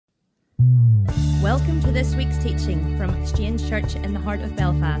Welcome to this week's teaching from Exchange Church in the heart of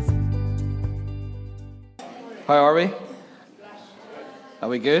Belfast. How are we? Are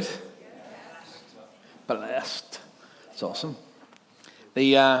we good? Blessed. It's awesome.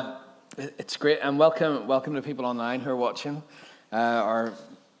 It's great, and welcome to people online who are watching. Our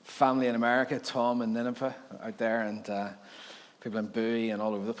family in America, Tom and Nineveh out there, and people in Bowie and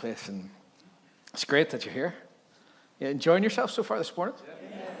all over the place. And it's great that you're here. You enjoying yourself so far this morning?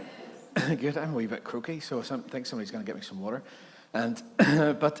 Yeah. Good. I'm a wee bit croaky, so I think somebody's going to get me some water. And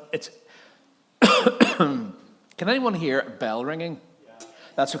but it's. Can anyone hear a bell ringing? Yeah.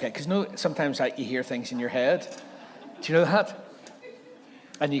 That's okay, because sometimes you hear things in your head. Do you know that?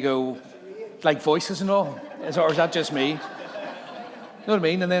 And you go, like voices and all? Or is that just me? You know what I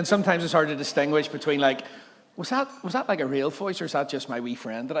mean? And then sometimes it's hard to distinguish between was that like a real voice, or is that just my wee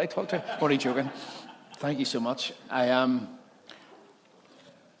friend that I talked to? Only joking. Thank you so much.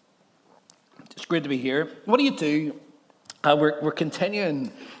 It's great to be here. What do you do? We're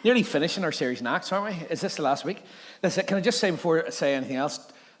continuing, nearly finishing our series in Acts, aren't we? Is this the last week? Can I just say before I say anything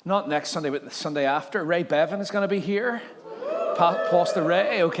else, not next Sunday, but the Sunday after, Ray Bevan is going to be here. Pastor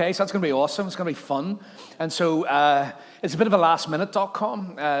Ray, okay, so that's going to be awesome. It's going to be fun. And so it's a bit of a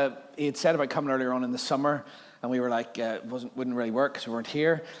lastminute.com. He had said about coming earlier on in the summer, and we were like, wouldn't really work because we weren't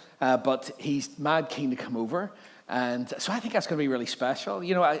here. But he's mad keen to come over. And so I think that's going to be really special.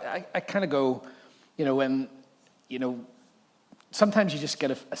 You know, I kind of go, when, sometimes you just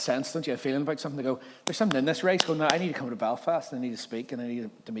get a sense, don't you, a feeling about something to go, there's something in this race going, no, I need to come to Belfast, and I need to speak, and I need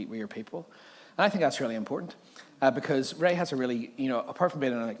to meet with your people. And I think that's really important because Ray has a really, apart from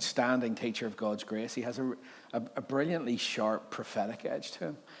being an outstanding teacher of God's grace, he has a brilliantly sharp prophetic edge to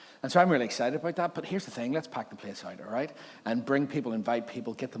him. And so I'm really excited about that. But here's the thing, let's pack the place out, all right? And bring people, invite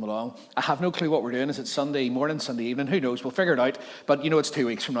people, get them along. I have no clue what we're doing. Is it Sunday morning, Sunday evening? Who knows? We'll figure it out. But it's 2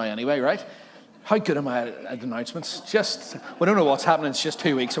 weeks from now anyway, right? How good am I at announcements? We don't know what's happening. It's just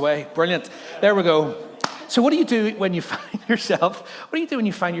 2 weeks away. Brilliant. There we go. So what do you do when you find yourself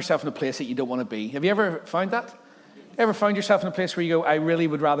in a place that you don't want to be? Have you ever found that? Ever found yourself in a place where you go, I really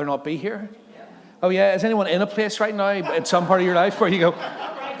would rather not be here? Oh yeah, is anyone in a place right now, in some part of your life, where you go,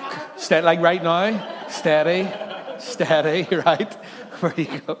 like right now, steady, right? Where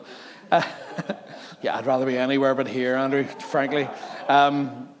you go, yeah, I'd rather be anywhere but here, Andrew, frankly.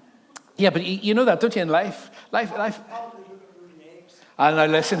 Yeah, but you know that, don't you, in life? And now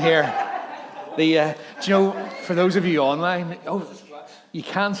listen here. Do you know, for those of you online, you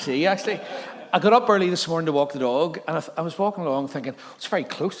can see, actually. I got up early this morning to walk the dog, and I was walking along thinking, it's very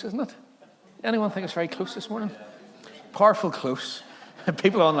close, isn't it? Anyone think it's very close this morning? Powerful close.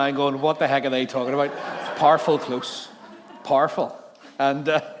 People online going, what the heck are they talking about? Powerful close. Powerful. And,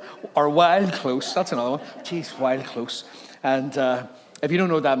 or wild close, that's another one. Jeez, wild close. And if you don't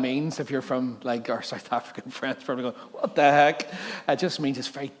know what that means, if you're from our South African friends, probably going, what the heck? It just means it's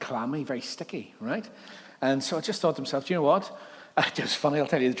very clammy, very sticky, right? And so I just thought to myself, do you know what? Just funny, I'll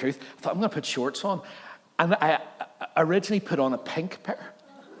tell you the truth. I thought, I'm going to put shorts on. And I originally put on a pink pair.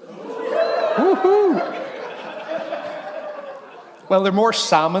 Woohoo! Well, they're more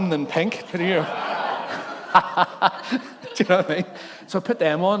salmon than pink, but do you know what I mean? So I put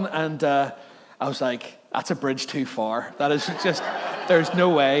them on, and I was like, that's a bridge too far. That is just, there's no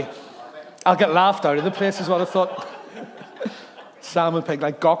way. I'll get laughed out of the place is what I thought. Salmon pink,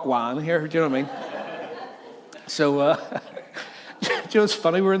 like Gok Wan here, do you know what I mean? So, it's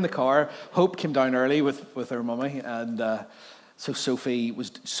funny, we're in the car. Hope came down early with her mummy, and so Sophie was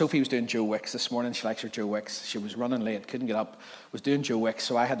doing Joe Wicks this morning. She likes her Joe Wicks. She was running late, couldn't get up, was doing Joe Wicks,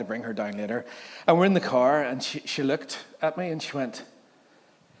 so I had to bring her down later. And we're in the car, and she looked at me, and she went,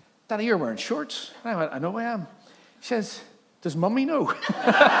 Daddy, you're wearing shorts. And I went, I know I am. She says, does Mummy know?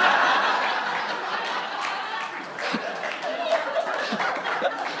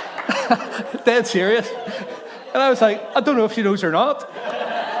 Dead serious. And I was like, I don't know if she knows or not.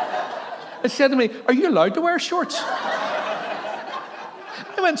 And she said to me, are you allowed to wear shorts?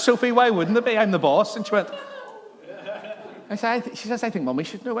 I went, Sophie, why wouldn't it be? I'm the boss. And she went, she says, I think Mummy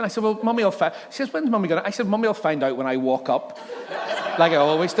should know. And I said, well, Mummy will find. She says, when's Mummy going to? I said, Mummy will find out when I walk up, like I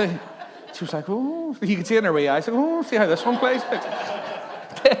always do. She was like, oh, you could see in her wee eyes, like, oh, see how this one plays.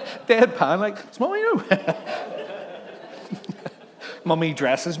 Deadpan, like, does Mummy know? Mummy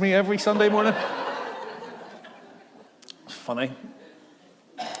dresses me every Sunday morning. It's funny.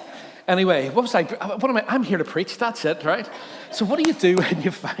 Anyway, I'm here to preach, that's it, right? So what do you do when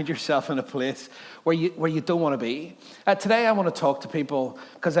you find yourself in a place where you don't want to be? Today I want to talk to people,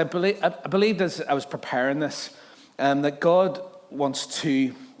 because I believed as I was preparing this, that God wants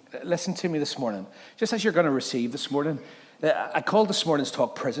to, listen to me this morning, just as you're going to receive this morning, I called this morning's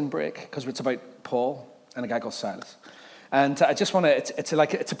talk Prison Break because it's about Paul and a guy called Silas. And I just want to,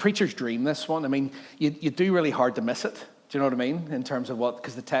 it's a preacher's dream, this one. I mean, you do really hard to miss it. Do you know what I mean? In terms of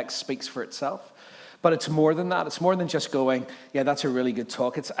because the text speaks for itself. But it's more than that. It's more than just going, yeah, that's a really good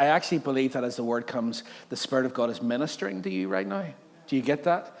talk. I actually believe that as the word comes, the Spirit of God is ministering to you right now. Do you get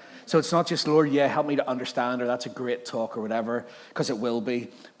that? So it's not just, Lord, yeah, help me to understand, or that's a great talk or whatever, because it will be.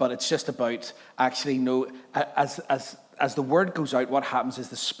 But it's just about actually as the word goes out, what happens is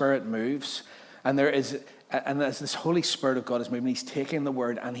the Spirit moves. And as this Holy Spirit of God is moving, he's taking the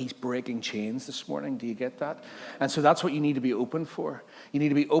word and he's breaking chains this morning. Do you get that? And so that's what you need to be open for. You need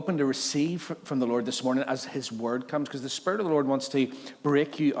to be open to receive from the Lord this morning as his word comes, because the Spirit of the Lord wants to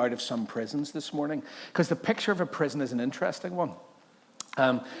break you out of some prisons this morning. Because the picture of a prison is an interesting one.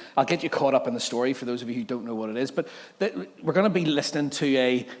 I'll get you caught up in the story for those of you who don't know what it is. But we're going to be listening to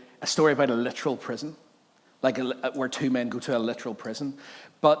a story about a literal prison, like where two men go to a literal prison.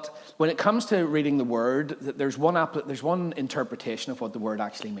 But when it comes to reading the word, there's one interpretation of what the word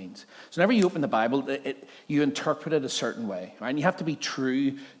actually means. So whenever you open the Bible, you interpret it a certain way, right? And you have to be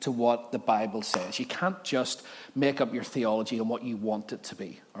true to what the Bible says. You can't just make up your theology on what you want it to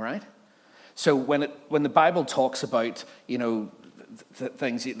be, all right? So when the Bible talks about,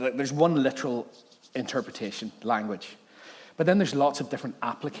 things, there's one literal interpretation, language. But then there's lots of different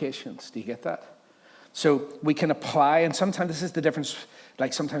applications. Do you get that? So we can apply, and sometimes this is the difference,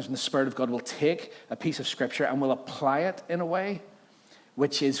 like sometimes when the Spirit of God will take a piece of Scripture and will apply it in a way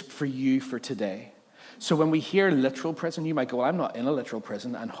which is for you for today. So when we hear literal prison, you might go, well, I'm not in a literal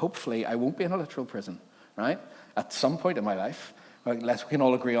prison, and hopefully I won't be in a literal prison, right? At some point in my life. We can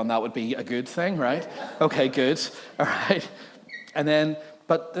all agree on that would be a good thing, right? Okay, good. All right. And then,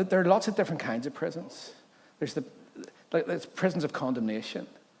 but there are lots of different kinds of prisons. There's prisons of condemnation,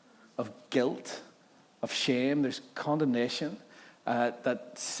 of guilt, of shame. There's condemnation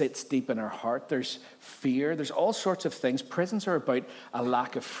that sits deep in our heart. There's fear. There's all sorts of things. Prisons are about a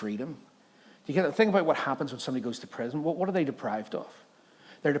lack of freedom. You get the thing about what happens when somebody goes to prison. What are they deprived of?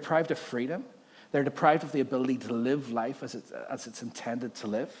 They're deprived of freedom. They're deprived of the ability to live life as it's intended to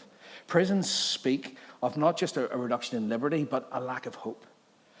live. Prisons speak of not just a reduction in liberty, but a lack of hope,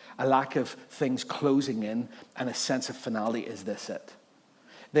 a lack of things closing in, and a sense of finality. Is this it?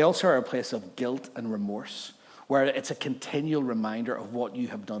 They also are a place of guilt and remorse, where it's a continual reminder of what you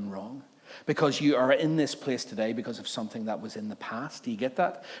have done wrong, because you are in this place today because of something that was in the past. Do you get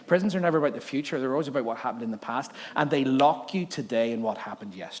that? Prisons are never about the future. They're always about what happened in the past, and they lock you today in what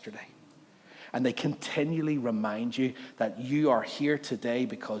happened yesterday. And they continually remind you that you are here today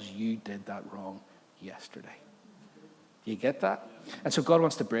because you did that wrong yesterday. Do you get that? And so God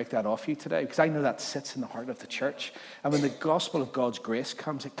wants to break that off you today, because I know that sits in the heart of the church. And when the gospel of God's grace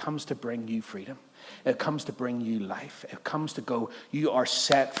comes, it comes to bring you freedom. It comes to bring you life. It comes to go, you are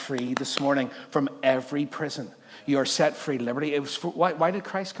set free this morning from every prison. You are set free, liberty. It was why did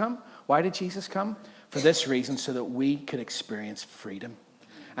Christ come? Why did Jesus come? For this reason, so that we could experience freedom.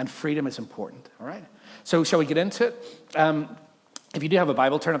 And freedom is important, all right? So shall we get into it? If you do have a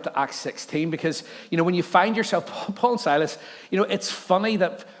Bible, turn up to Acts 16, because, when you find yourself, Paul and Silas, it's funny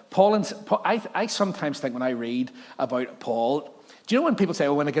that Paul, I sometimes think when I read about Paul, do you know when people say,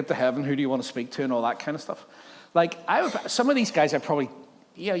 when I get to heaven, who do you want to speak to and all that kind of stuff? Like, some of these guys you probably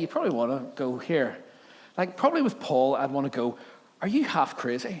want to go here. Like, probably with Paul, I'd want to go, are you half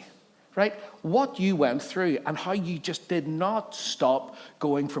crazy? Right? What you went through and how you just did not stop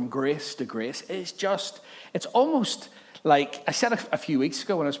going from grace to grace it's almost like I said a few weeks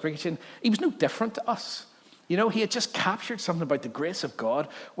ago when I was preaching, he was no different to us. He had just captured something about the grace of God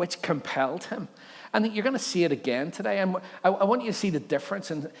which compelled him. And you're going to see it again today. And I want you to see the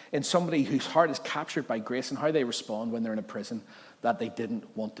difference in somebody whose heart is captured by grace and how they respond when they're in a prison that they didn't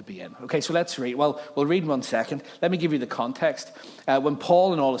want to be in. Okay, so let's read. Well, we'll read in 1 second. Let me give you the context. When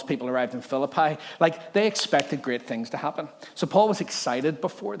Paul and all his people arrived in Philippi, they expected great things to happen. So Paul was excited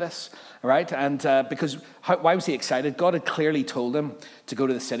before this, right? And why was he excited? God had clearly told him to go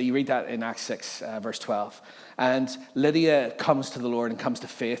to the city. You read that in Acts 6, verse 12. And Lydia comes to the Lord and comes to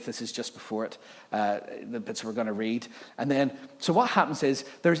faith. This is just before it, the bits we're going to read. And then, so what happens is,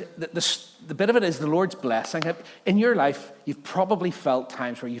 there's the bit of it is the Lord's blessing. In your life, you've probably felt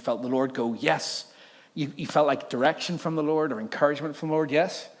times where you felt the Lord go, yes. You felt like direction from the Lord or encouragement from the Lord,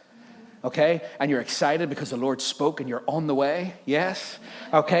 yes. Okay, and you're excited because the Lord spoke and you're on the way, yes.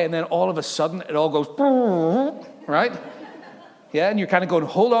 Okay, and then all of a sudden, it all goes, right? Yeah, and you're kind of going,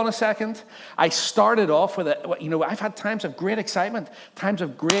 hold on a second. I started off with I've had times of great excitement, times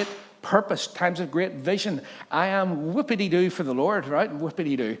of great purpose, times of great vision. I am whoopity-doo for the Lord, right?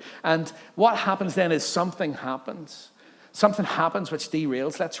 Whoopity-doo. And what happens then is something happens. Something happens which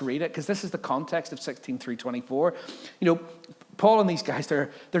derails. Let's read it, because this is the context of 16 through 24. Paul and these guys,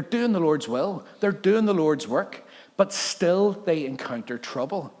 they're doing the Lord's will. They're doing the Lord's work, but still they encounter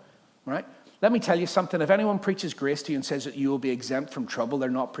trouble, right? Let me tell you something. If anyone preaches grace to you and says that you will be exempt from trouble, they're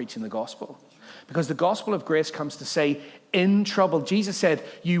not preaching the gospel. Because the gospel of grace comes to say, in trouble. Jesus said,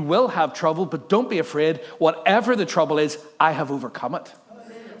 you will have trouble, but don't be afraid. Whatever the trouble is, I have overcome it.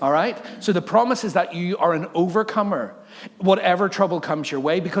 All right? So the promise is that you are an overcomer, whatever trouble comes your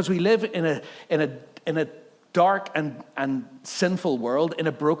way, because we live in a dark and sinful world, in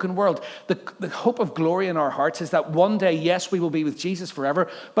a broken world. The hope of glory in our hearts is that one day, yes, we will be with Jesus forever,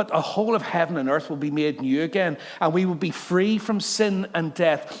 but the whole of heaven and earth will be made new again, and we will be free from sin and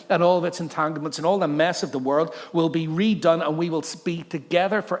death and all of its entanglements, and all the mess of the world will be redone, and we will be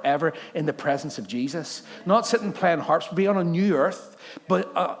together forever in the presence of Jesus. Not sitting playing harps, but be on a new earth,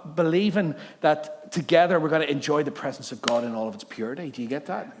 but believing that together we're going to enjoy the presence of God in all of its purity. Do you get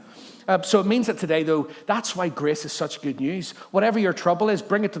that? So it means that today, though, that's why grace is such good news. Whatever your trouble is,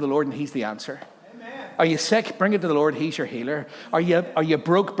 bring it to the Lord and he's the answer. Amen. Are you sick? Bring it to the Lord. He's your healer. Are you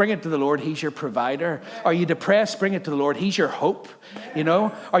broke? Bring it to the Lord. He's your provider. Are you depressed? Bring it to the Lord. He's your hope.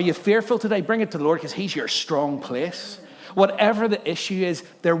 Are you fearful today? Bring it to the Lord, because he's your strong place. Whatever the issue is,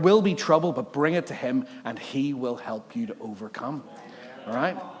 there will be trouble, but bring it to him and he will help you to overcome. All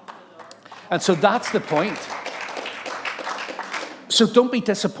right? And so that's the point. So don't be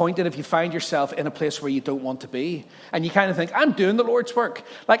disappointed if you find yourself in a place where you don't want to be. And you kind of think, I'm doing the Lord's work.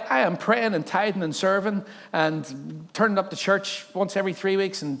 Like, I am praying and tithing and serving and turning up to church once every 3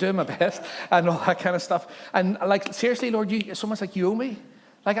 weeks and doing my best and all that kind of stuff. And like, seriously, Lord, it's almost like you owe me.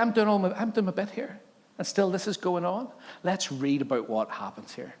 Like, I'm doing my bit here. And still this is going on. Let's read about what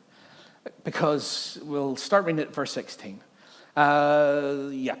happens here. Because we'll start reading at verse 16.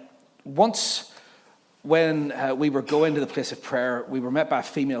 Once, when we were going to the place of prayer, we were met by a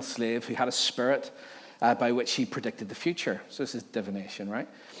female slave who had a spirit by which she predicted the future. So this is divination, right?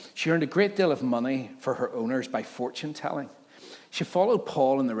 She earned a great deal of money for her owners by fortune telling. She followed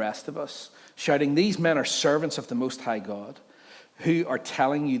Paul and the rest of us, shouting, these men are servants of the Most High God, who are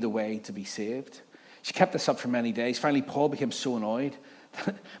telling you the way to be saved. She kept this up for many days. Finally, Paul became so annoyed.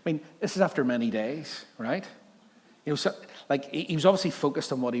 I mean, this is after many days, right? He was obviously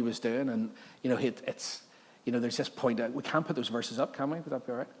focused on what he was doing, and there's this point. We can't put those verses up, can we? Would that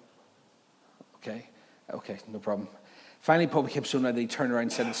be all right? Okay, no problem. Finally, Paul became so annoyed that he turned around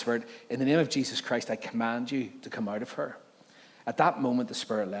and said to the Spirit, in the name of Jesus Christ, I command you to come out of her. At that moment, the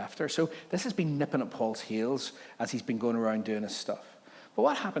Spirit left her. So this has been nipping at Paul's heels as he's been going around doing his stuff. But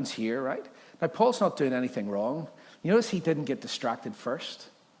what happens here, right? Now, Paul's not doing anything wrong. You notice he didn't get distracted first.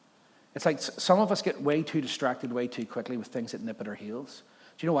 It's like some of us get way too distracted way too quickly with things that nip at our heels.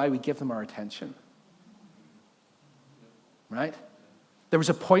 Do you know why? We give them our attention. Right? There was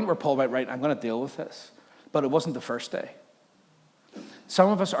a point where Paul went, right, I'm going to deal with this. But it wasn't the first day. Some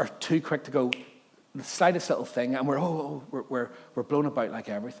of us are too quick to go, the slightest little thing, and we're blown about like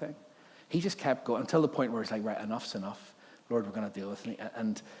everything. He just kept going until the point where he's like, right, enough's enough. Lord, we're going to deal with it.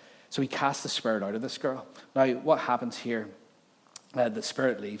 And so he cast the spirit out of this girl. Now, what happens here? The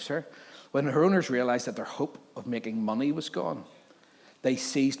spirit leaves her. When her owners realized that their hope of making money was gone, they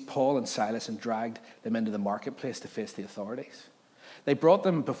seized Paul and Silas and dragged them into the marketplace to face the authorities. They brought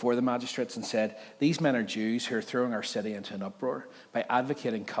them before the magistrates and said, these men are Jews who are throwing our city into an uproar by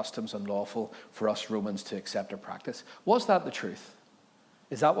advocating customs unlawful for us Romans to accept or practice. Was that the truth?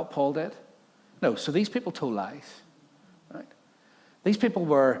 Is that what Paul did? No. So these people told lies. Right? These people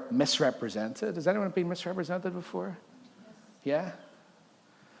were misrepresented. Has anyone been misrepresented before? Yeah?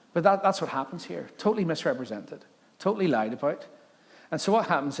 But that's what happens here. Totally misrepresented. Totally lied about. And so what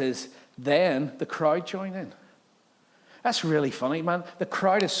happens is then the crowd join in. That's really funny, man. The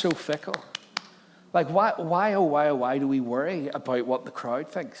crowd is so fickle. Like, why do we worry about what the crowd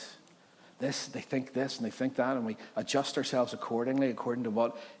thinks? They think this, and they think that, and we adjust ourselves accordingly, according to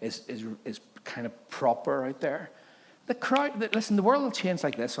what is kind of proper out there. The crowd, listen, the world will change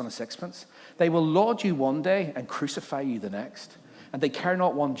like this on a sixpence. They will laud you one day and crucify you the next, and they care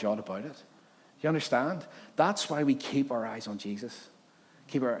not one jot about it. You understand? That's why we keep our eyes on Jesus.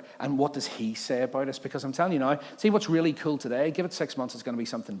 And what does he say about us? Because I'm telling you now, see what's really cool today? Give it 6 months, it's going to be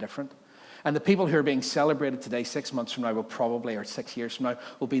something different. And the people who are being celebrated today, 6 months from now, or 6 years from now,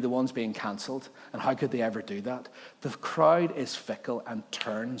 will be the ones being cancelled. And how could they ever do that? The crowd is fickle and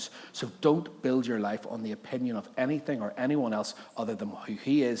turns. So don't build your life on the opinion of anything or anyone else other than who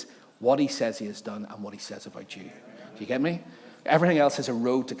he is, what he says he has done, and what he says about you. Do you get me? Everything else is a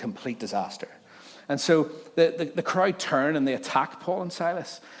road to complete disaster. And so the crowd turn and they attack Paul and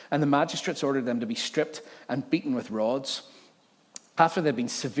Silas. And the magistrates ordered them to be stripped and beaten with rods after they'd been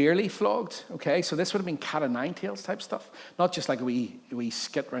severely flogged. Okay, so this would have been cat o' nine tails type stuff. Not just like a wee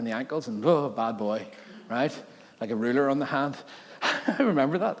skit around the ankles and, oh, bad boy, right? Like a ruler on the hand. I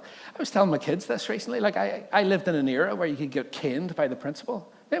remember that. I was telling my kids this recently. Like, I lived in an era where you could get caned by the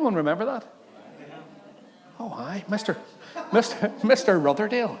principal. Anyone remember that? Oh, aye. Mr.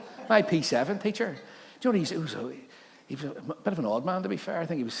 Rotherdale, my P7 teacher. Do you know, he was a bit of an odd man, to be fair. I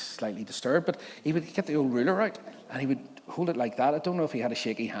think he was slightly disturbed, but he would get the old ruler out and he would hold it like that. I don't know if he had a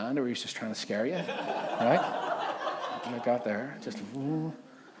shaky hand or he was just trying to scare you, right? Like that there, just,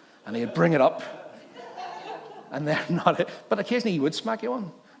 and he'd bring it up. And then not it. But occasionally he would smack you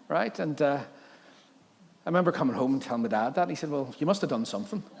on, right? And I remember coming home and telling my dad that. And he said, well, you must have done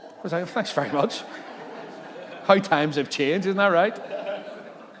something. I was like, thanks very much. How times have changed, isn't that right?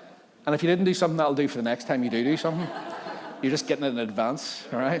 And if you didn't do something, that'll do for the next time you do something. You're just getting it in advance,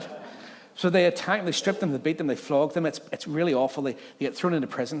 all right? So they attacked, they stripped them, they beat them, they flogged them. It's really awful. They get thrown into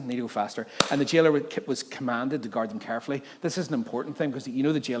prison, need to go faster. And the jailer was commanded to guard them carefully. This is an important thing because you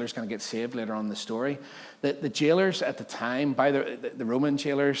know the jailer's going to get saved later on in the story. The jailers at the time, by the Roman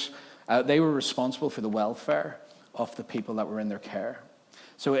jailers, they were responsible for the welfare of the people that were in their care.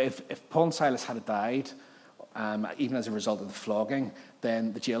 So if Paul and Silas had died, even as a result of the flogging,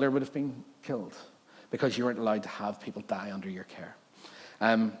 then the jailer would have been killed because you weren't allowed to have people die under your care.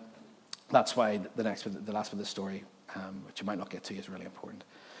 That's why the last bit of the story, which you might not get to, is really important.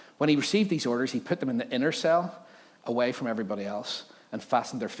 When he received these orders, he put them in the inner cell, away from everybody else, and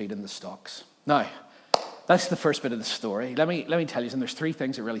fastened their feet in the stocks. Now, that's the first bit of the story. Let me tell you something. There's three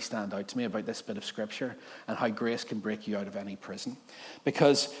things that really stand out to me about this bit of scripture and how grace can break you out of any prison.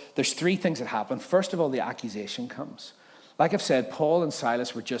 Because there's three things that happen. First of all, the accusation comes. Like I've said, Paul and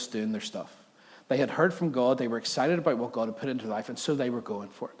Silas were just doing their stuff. They had heard from God. They were excited about what God had put into life, and so they were going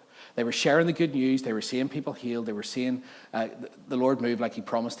for it. They were sharing the good news. They were seeing people healed. They were seeing the Lord move like he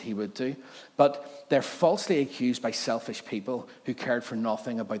promised he would do. But they're falsely accused by selfish people who cared for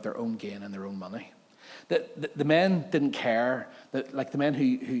nothing about their own gain and their own money. The men didn't care. Like the men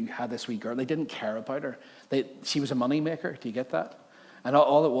who had this wee girl, they didn't care about her. She was a money maker. Do you get that? And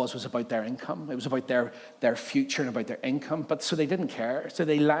all it was about their income. It was about their future and about their income. But so they didn't care. So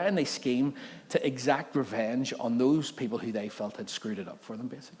they lie and they scheme to exact revenge on those people who they felt had screwed it up for them,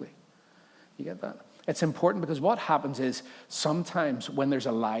 basically. You get that? It's important because what happens is sometimes when there's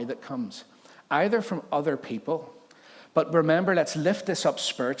a lie that comes, either from other people, but remember, let's lift this up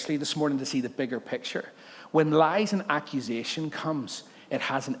spiritually this morning to see the bigger picture. When lies and accusation comes, it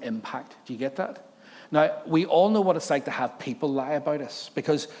has an impact. Do you get that? Now, we all know what it's like to have people lie about us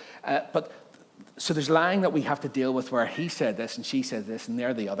because, so there's lying that we have to deal with where he said this and she said this and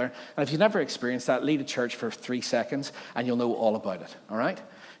they're the other. And if you've never experienced that, lead a church for 3 seconds and you'll know all about it, all right?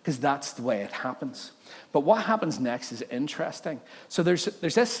 Because that's the way it happens. But what happens next is interesting. So there's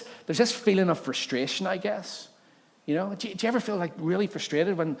this feeling of frustration, I guess. You know, do you ever feel like really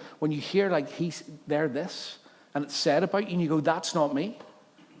frustrated when you hear like they're this and it's said about you and you go, that's not me?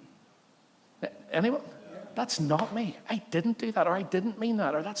 Anyone? That's not me. I didn't do that, or I didn't mean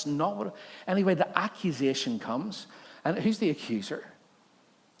that, or that's not what. Anyway, the accusation comes, and who's the accuser?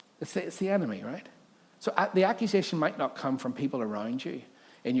 It's the enemy, right? So the accusation might not come from people around you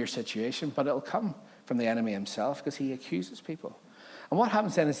in your situation, but it'll come from the enemy himself because he accuses people. And what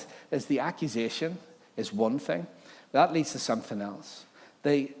happens then is the accusation is one thing. That leads to something else.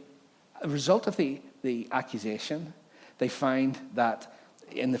 As a result of the accusation, they find that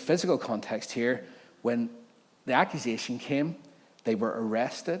in the physical context here, when the accusation came, they were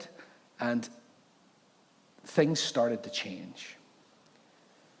arrested and things started to change.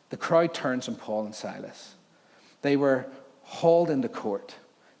 The crowd turns on Paul and Silas. They were hauled into court.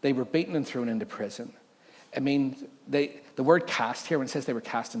 They were beaten and thrown into prison. I mean, the word cast here, when it says they were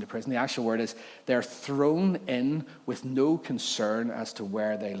cast into prison, the actual word is they're thrown in with no concern as to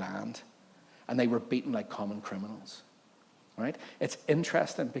where they land. And they were beaten like common criminals. Right? It's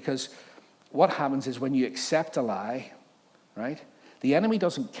interesting because what happens is when you accept a lie, right, the enemy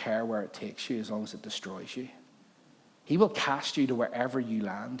doesn't care where it takes you as long as it destroys you. He will cast you to wherever you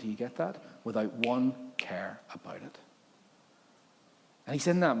land, do you get that? Without one care about it. And he's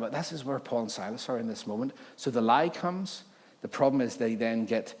in that, but this is where Paul and Silas are in this moment. So the lie comes. The problem is they then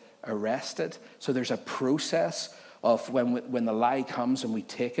get arrested. So there's a process of when the lie comes and we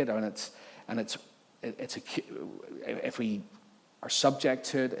take it if we are subject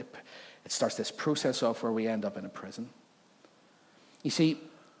to it, it starts this process off where we end up in a prison. You see,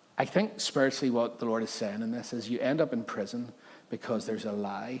 I think spiritually what the Lord is saying in this is you end up in prison because there's a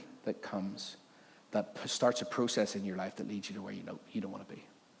lie that comes that starts a process in your life that leads you to where you don't want to be.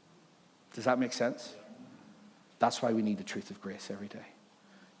 Does that make sense? That's why we need the truth of grace every day.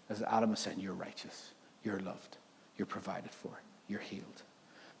 As Adam was saying, you're righteous, you're loved, you're provided for, you're healed.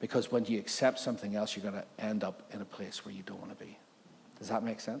 Because when you accept something else, you're going to end up in a place where you don't want to be. Does that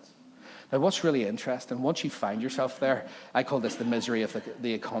make sense? Now, what's really interesting, once you find yourself there, I call this the misery of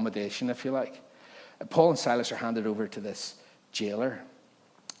the accommodation, if you like. Paul and Silas are handed over to this jailer.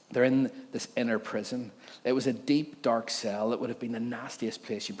 They're in this inner prison. It was a deep, dark cell. It would have been the nastiest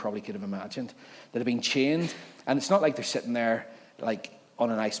place you probably could have imagined. They'd have been chained, and it's not like they're sitting there like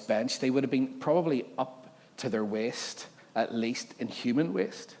on a nice bench. They would have been probably up to their waist, at least in human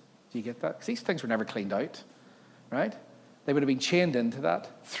waste. Do you get that? Because these things were never cleaned out, right? They would have been chained into that,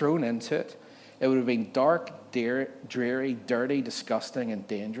 thrown into it. It would have been dark, dreary, dirty, disgusting, and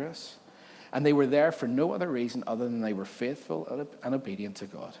dangerous. And they were there for no other reason other than they were faithful and obedient to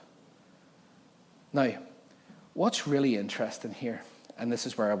God. Now, what's really interesting here, and this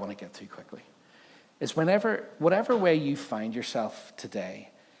is where I want to get to quickly, is whatever way you find yourself today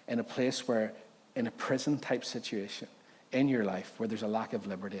in a place where, in a prison-type situation in your life where there's a lack of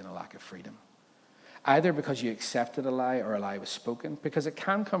liberty and a lack of freedom, either because you accepted a lie or a lie was spoken, because it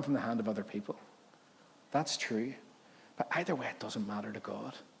can come from the hand of other people. That's true. But either way, it doesn't matter to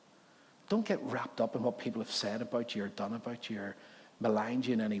God. Don't get wrapped up in what people have said about you or done about you or maligned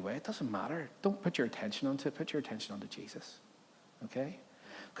you in any way. It doesn't matter. Don't put your attention onto it. Put your attention onto Jesus. Okay?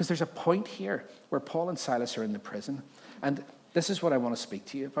 Because there's a point here where Paul and Silas are in the prison. And this is what I want to speak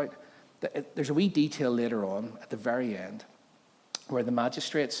to you about. There's a wee detail later on at the very end where the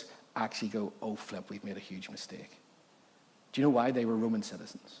magistrates actually go, oh, flip, we've made a huge mistake. Do you know why? They were Roman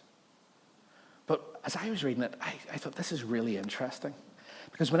citizens. But as I was reading it, I thought this is really interesting.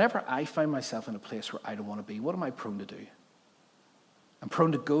 Because whenever I find myself in a place where I don't want to be, what am I prone to do? I'm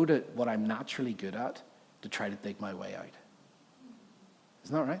prone to go to what I'm naturally good at to try to dig my way out.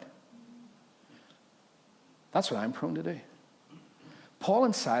 Isn't that right? That's what I'm prone to do. Paul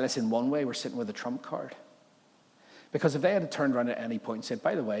and Silas, in one way, were sitting with a trump card. Because if they had turned around at any point and said,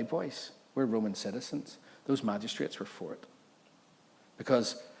 by the way, boys, we're Roman citizens, those magistrates were for it.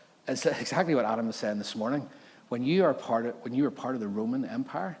 Because it's exactly what Adam was saying this morning. When you were part of the Roman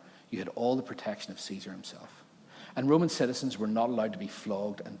Empire, you had all the protection of Caesar himself. And Roman citizens were not allowed to be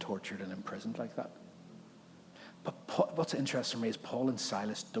flogged and tortured and imprisoned like that. But what's interesting to me is Paul and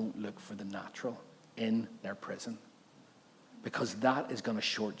Silas don't look for the natural in their prison. Because that is going to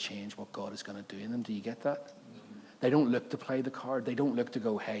shortchange what God is going to do in them. Do you get that? They don't look to play the card. They don't look to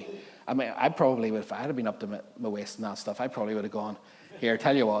go, hey. I mean, I probably would, if I had been up to my waist and that stuff, I probably would have gone, here,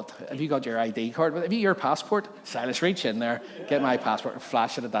 tell you what, have you got your ID card? Have you your passport? Silas, reach in there, get my passport and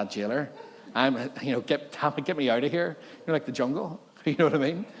flash it at that jailer. Get me out of here. You're like the jungle. You know what I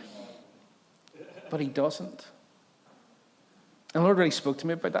mean? But he doesn't. And the Lord really spoke to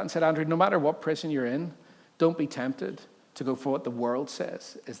me about that and said, Andrew, no matter what prison you're in, don't be tempted to go for what the world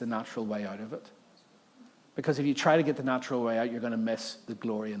says is the natural way out of it. Because if you try to get the natural way out, you're going to miss the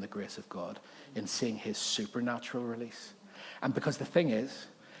glory and the grace of God in seeing his supernatural release. And because the thing is,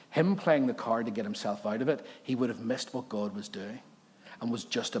 him playing the card to get himself out of it, he would have missed what God was doing and was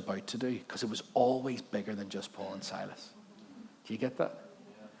just about to do, because it was always bigger than just Paul and Silas. Do you get that?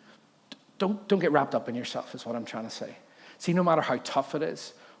 Don't get wrapped up in yourself is what I'm trying to say. See, no matter how tough it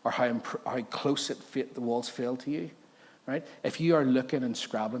is or how close the walls feel to you, right? If you are looking and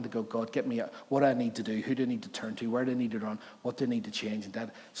scrabbling to go, God, get me out, what do I need to do? Who do I need to turn to? Where do I need to run? What do I need to change? And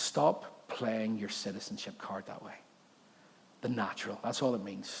Dad, stop playing your citizenship card that way. The natural, that's all it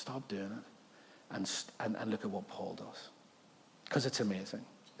means. Stop doing it and look at what Paul does. Because it's amazing.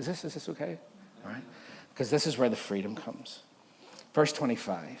 Is this okay? All right? Because this is where the freedom comes. Verse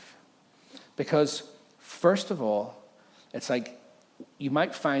 25. Because first of all, it's like you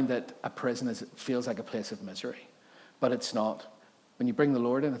might find that a prison feels like a place of misery, but it's not. When you bring the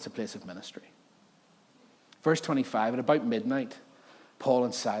Lord in, it's a place of ministry. Verse 25, at about midnight, Paul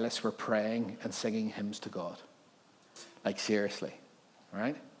and Silas were praying and singing hymns to God. Like seriously,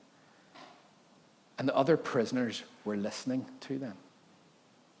 right? And the other prisoners were listening to them.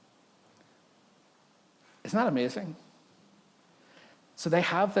 Isn't that amazing? So they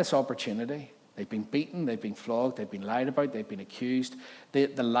have this opportunity. They've been beaten, they've been flogged, they've been lied about, they've been accused. The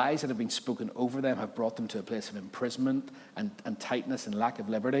lies that have been spoken over them have brought them to a place of imprisonment and tightness and lack of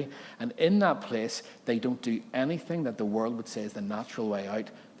liberty. And in that place, they don't do anything that the world would say is the natural way out.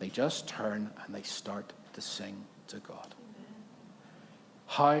 They just turn and they start to sing to God.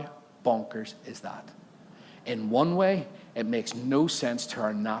 How bonkers is that? In one way, it makes no sense to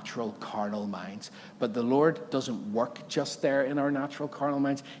our natural carnal minds. But the Lord doesn't work just there in our natural carnal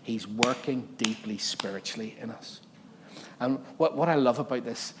minds. He's working deeply spiritually in us. And what I love about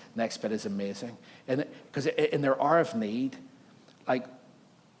this next bit is amazing. Because in their hour of need, like,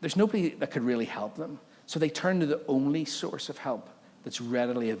 there's nobody that could really help them. So they turn to the only source of help that's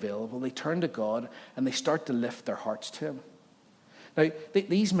readily available. They turn to God and they start to lift their hearts to him. Now,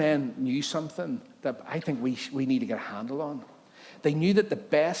 these men knew something that I think we need to get a handle on. They knew that the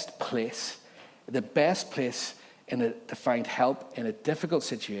best place to find help in a difficult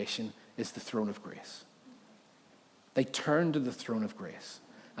situation is the throne of grace. They turn to the throne of grace.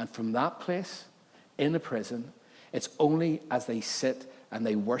 And from that place, in a prison, it's only as they sit and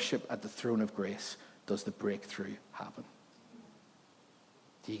they worship at the throne of grace does the breakthrough happen.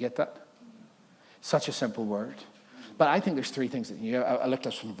 Do you get that? Such a simple word. But I think there's three things that you know. I looked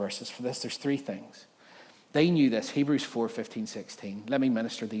up some verses for this. There's three things. They knew this. Hebrews 4:15-16. Let me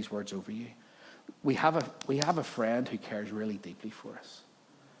minister these words over you. We have a friend who cares really deeply for us.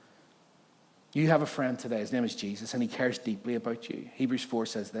 You have a friend today. His name is Jesus, and he cares deeply about you. Hebrews 4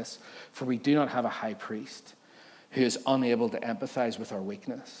 says this, "For we do not have a high priest who is unable to empathize with our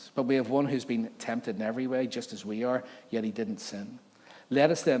weakness, but we have one who's been tempted in every way, just as we are, yet he didn't sin. Let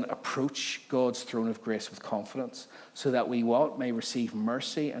us then approach God's throne of grace with confidence, so that we may receive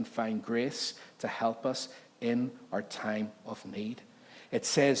mercy and find grace to help us in our time of need." It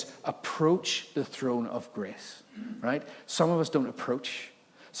says, approach the throne of grace, right? Some of us don't approach.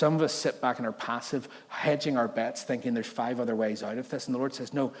 Some of us sit back and are passive, hedging our bets, thinking there's 5 other ways out of this. And the Lord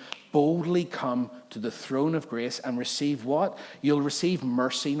says, no, boldly come to the throne of grace and receive what? You'll receive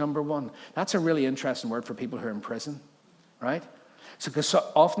mercy, number one. That's a really interesting word for people who are in prison, right? Because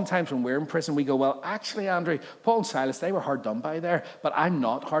oftentimes when we're in prison, we go, well, actually, Andrew, Paul and Silas, they were hard done by there, but I'm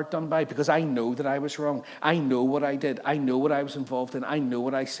not hard done by because I know that I was wrong. I know what I did. I know what I was involved in. I know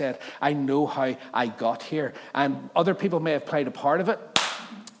what I said. I know how I got here. And other people may have played a part of it,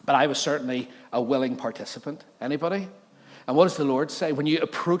 but I was certainly a willing participant. Anybody? And what does the Lord say? When you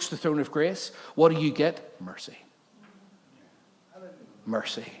approach the throne of grace, what do you get? Mercy.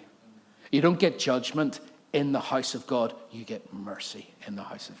 Mercy. You don't get judgment in the house of God, you get mercy in the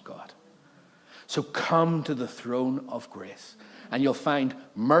house of God. So come to the throne of grace and you'll find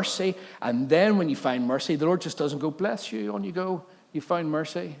mercy. And then when you find mercy, the Lord just doesn't go, bless you, on you go. You find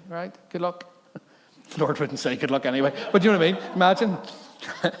mercy, right? Good luck. The Lord wouldn't say good luck anyway. But you know what I mean? Imagine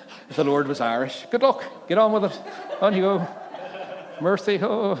if the Lord was Irish. Good luck. Get on with it. On you go. Mercy.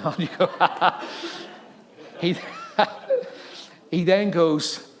 Oh, on you go. He then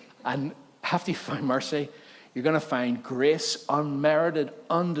goes, and after you find mercy, you're going to find grace, unmerited,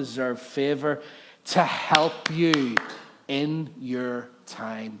 undeserved favor to help you in your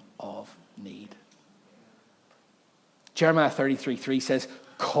time of need. Jeremiah 33:3 says,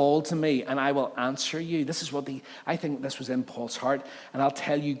 call to me and I will answer you. This is what I think this was in Paul's heart. And I'll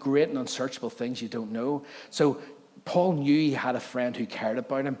tell you great and unsearchable things you don't know. So Paul knew he had a friend who cared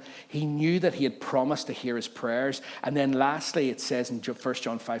about him. He knew that he had promised to hear his prayers. And then lastly, it says in 1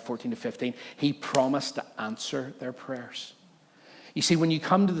 John 5:14-15, he promised to answer their prayers. You see, when you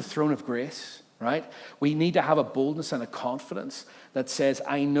come to the throne of grace, right, we need to have a boldness and a confidence that says,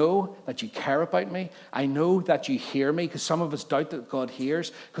 I know that you care about me. I know that you hear me, because some of us doubt that God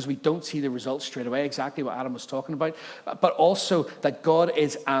hears because we don't see the results straight away, exactly what Adam was talking about. But also that God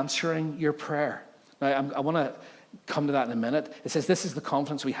is answering your prayer. Now, I want to come to that in a minute. It says this is the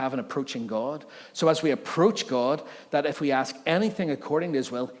confidence we have in approaching God. So as we approach God, that if we ask anything according to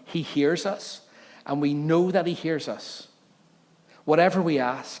his will, he hears us. And we know that he hears us. Whatever we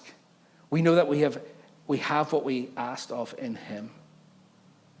ask, we know that we have what we asked of in him.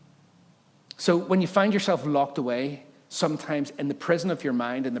 So when you find yourself locked away, sometimes in the prison of your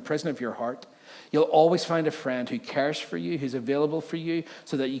mind, in the prison of your heart, you'll always find a friend who cares for you, who's available for you,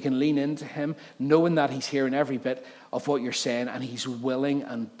 so that you can lean into him, knowing that he's hearing every bit of what you're saying, and he's willing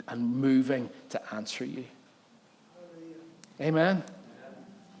and moving to answer you. Amen?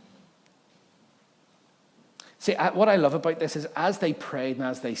 See, what I love about this is as they prayed and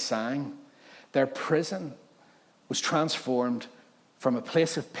as they sang, their prison was transformed from a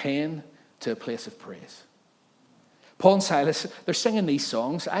place of pain to a place of praise. Paul and Silas, they're singing these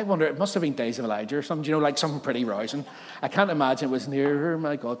songs. I wonder, it must have been Days of Elijah or something, like something pretty rousing. I can't imagine it was nearer,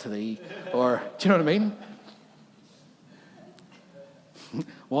 my God, to thee. Or, do you know what I mean?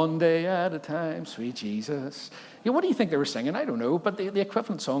 One day at a time, sweet Jesus. What do you think they were singing? I don't know, but the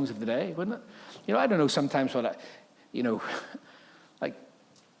equivalent songs of the day, wouldn't it? I don't know sometimes what like,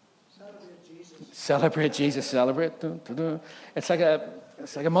 celebrate Jesus, celebrate. It's like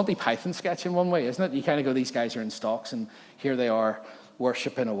it's like a Monty Python sketch in one way, isn't it? You kind of go, these guys are in stocks, and here they are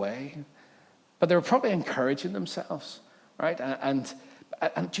worshiping away. But they were probably encouraging themselves, right? And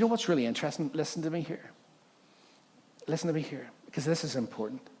do you know what's really interesting? Listen to me here. Listen to me here, because this is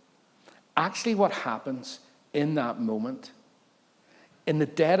important. Actually, what happens in that moment, in the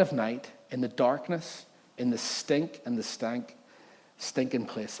dead of night, in the darkness, in the stink and the stinking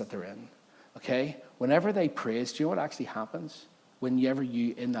place that they're in, okay? Whenever they praise, do you know what actually happens? Whenever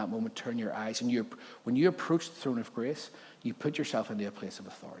you, in that moment, turn your eyes, and when you approach the throne of grace, you put yourself into a place of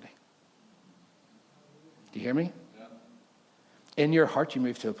authority. Do you hear me? Yeah. In your heart, you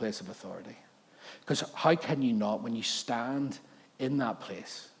move to a place of authority. Because how can you not, when you stand in that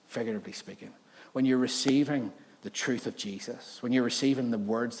place, figuratively speaking, when you're receiving the truth of Jesus, when you're receiving the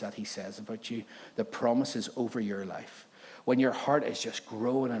words that he says about you, the promises over your life, when your heart is just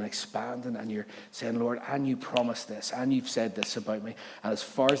growing and expanding and you're saying, Lord, and you promised this, and you've said this about me, and as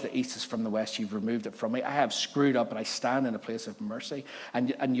far as the east is from the west, you've removed it from me. I have screwed up, but I stand in a place of mercy.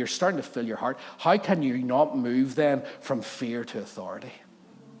 And you're starting to fill your heart. How can you not move then from fear to authority?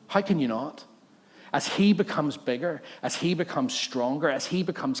 How can you not? As he becomes bigger, as he becomes stronger, as he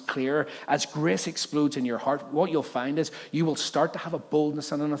becomes clearer, as grace explodes in your heart, what you'll find is you will start to have a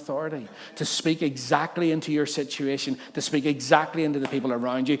boldness and an authority to speak exactly into your situation, to speak exactly into the people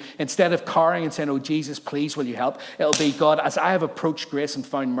around you. Instead of cowering and saying, oh, Jesus, please, will you help? It'll be, God, as I have approached grace and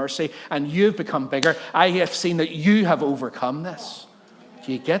found mercy, and you've become bigger, I have seen that you have overcome this.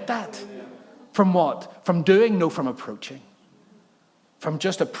 Do you get that? From what? From doing? No, from approaching. From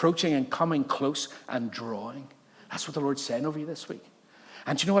just approaching and coming close and drawing. That's what the Lord's saying over you this week.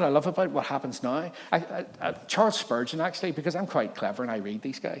 And do you know what I love about what happens now? Charles Spurgeon, actually, because I'm quite clever and I read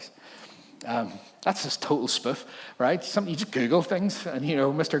these guys. That's just total spoof, right? You just Google things and,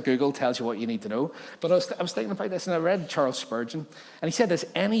 Mr. Google tells you what you need to know. But I was thinking about this and I read Charles Spurgeon and he said this,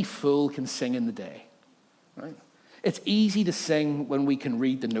 any fool can sing in the day, right? It's easy to sing when we can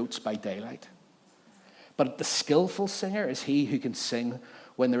read the notes by daylight. But the skillful singer is he who can sing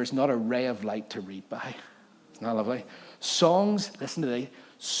when there is not a ray of light to read by. Isn't that lovely? Songs, listen to this,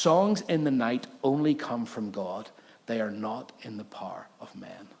 songs in the night only come from God. They are not in the power of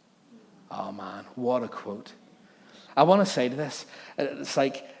men. Oh man, what a quote. I want to say to this, it's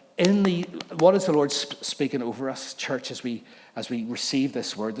like what is the Lord speaking over us, church, as we receive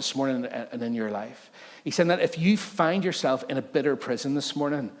this word this morning and in your life? He's saying that if you find yourself in a bitter prison this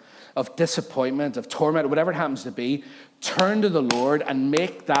morning, of disappointment, of torment, whatever it happens to be, turn to the Lord and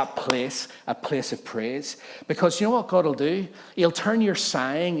make that place a place of praise. Because you know what God will do? He'll turn your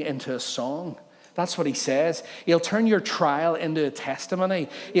sighing into a song. That's what he says. He'll turn your trial into a testimony.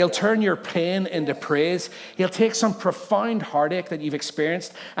 He'll turn your pain into praise. He'll take some profound heartache that you've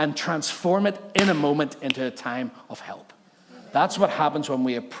experienced and transform it in a moment into a time of help. That's what happens when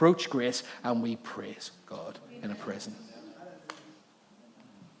we approach grace and we praise God in a prison.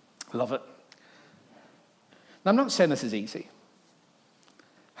 Love it. Now, I'm not saying this is easy.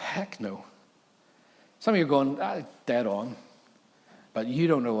 Heck no. Some of you are going, dead on. But you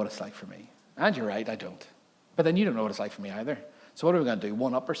don't know what it's like for me. And you're right, I don't. But then you don't know what it's like for me either. So what are we going to do?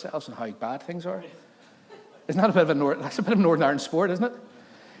 One-up ourselves on how bad things are? Isn't that a bit of that's a bit of Northern Ireland sport, isn't it?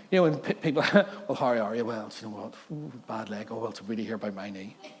 When people, well, how are you? Well, you know what? Ooh, bad leg. Oh, well, to really hear about my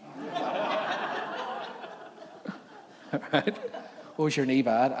knee. Right? Oh, is your knee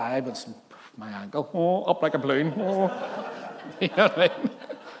bad? Aye, but it's my ankle. Oh, up like a balloon. Oh. You know what I mean?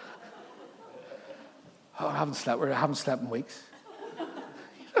 Oh, I haven't slept in weeks.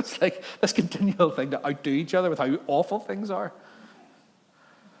 It's like this continual thing to outdo each other with how awful things are.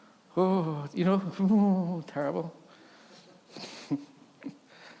 Oh, terrible.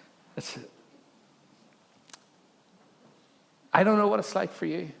 I don't know what it's like for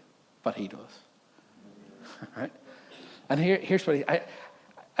you, but he does. Right? And here's what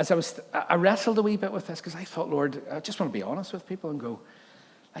I wrestled a wee bit with this because I thought, Lord, I just want to be honest with people and go,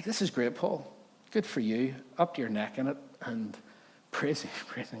 like, this is great, Paul. Good for you. Up to your neck in it and praising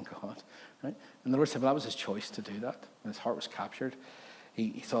God. Right? And the Lord said, well, that was his choice to do that. And his heart was captured. He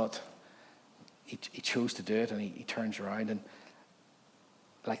thought he chose to do it, and he turns around and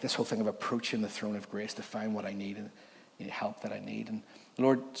like this whole thing of approaching the throne of grace to find what I need and help that I need. And the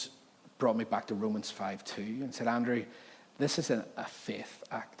Lord brought me back to Romans 5:2 and said, Andrew, this is a faith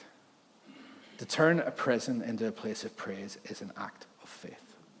act. To turn a prison into a place of praise is an act of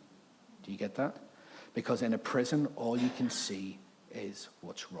faith. Do you get that? Because in a prison, all you can see is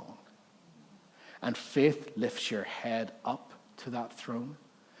what's wrong. And faith lifts your head up to that throne,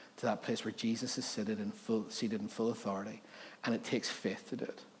 to that place where Jesus is seated in full authority. And it takes faith to do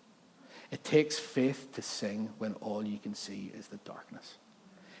it. It takes faith to sing when all you can see is the darkness.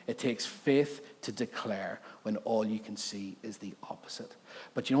 It takes faith to declare when all you can see is the opposite.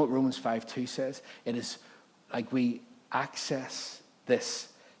 But you know what Romans 5:2 says? It is like we access this,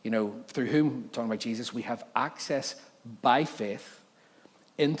 through whom, talking about Jesus, we have access by faith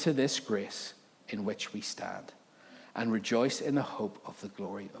into this grace in which we stand and rejoice in the hope of the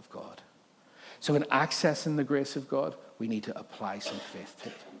glory of God. So in accessing the grace of God, we need to apply some faith to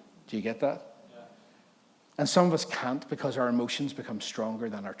it. Do you get that? Yeah. And some of us can't because our emotions become stronger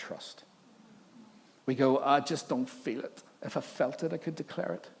than our trust. We go, I just don't feel it. If I felt it, I could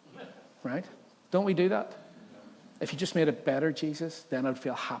declare it. Right? Don't we do that? If you just made it better, Jesus, then I'd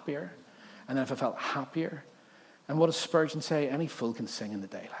feel happier. And then if I felt happier, and what does Spurgeon say? Any fool can sing in the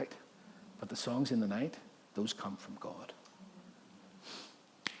daylight, but the songs in the night, those come from God.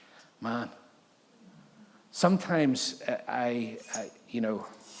 Man, sometimes like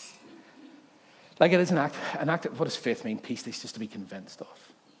it is an act of, what does faith mean? Peace is just to be convinced of,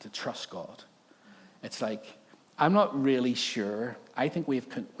 to trust God. It's like, I'm not really sure. I think we have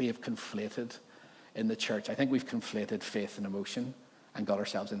conflated in the church. I think we've conflated faith and emotion and got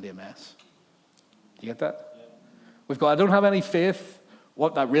ourselves into a mess. Do you get that? Yeah. We've got, I don't have any faith.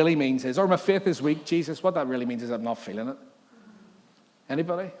 What that really means is, or my faith is weak, Jesus. What that really means is I'm not feeling it.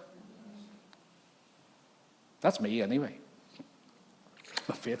 Anybody? That's me anyway.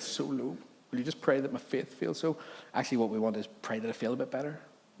 My faith's so low. Will you just pray that my faith feels so? Actually, what we want is pray that I feel a bit better.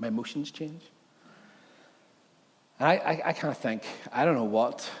 My emotions change. And I kind of think, I don't know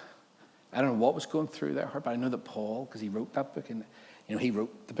what was going through their heart, but I know that Paul, because he wrote that book, and he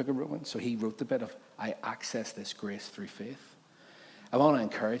wrote the book of Romans, so he wrote the bit of, I access this grace through faith. I want to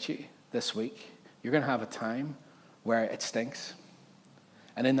encourage you this week. You're going to have a time where it stinks.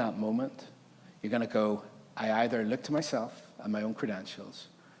 And in that moment, you're going to go, I either look to myself and my own credentials,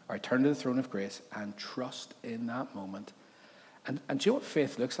 or I turn to the throne of grace and trust in that moment. And do you know what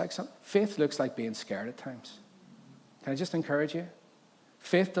faith looks like? Faith looks like being scared at times. Can I just encourage you?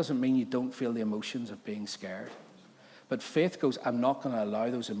 Faith doesn't mean you don't feel the emotions of being scared. But faith goes, I'm not going to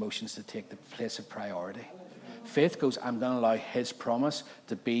allow those emotions to take the place of priority. Faith goes, I'm going to allow his promise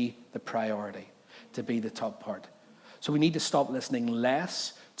to be the priority, to be the top part. So we need to stop listening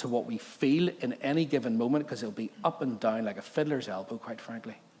less to what we feel in any given moment, because it'll be up and down like a fiddler's elbow, quite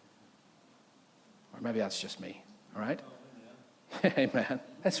frankly. Or maybe that's just me, all right? Amen.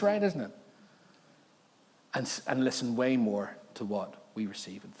 That's right, isn't it? And listen way more to what we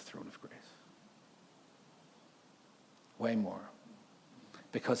receive at the throne of grace. Way more.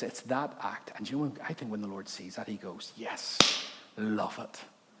 Because it's that act. And I think when the Lord sees that, he goes, yes, love it.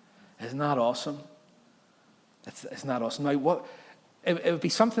 Isn't that awesome? Isn't that awesome? Now, it would be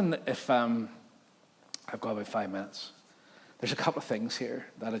something that if, I've got about 5 minutes. There's a couple of things here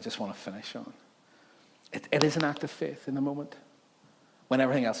that I just want to finish on. It is an act of faith in the moment. When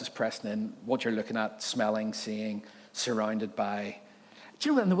everything else is pressing in, what you're looking at, smelling, seeing, surrounded by. Do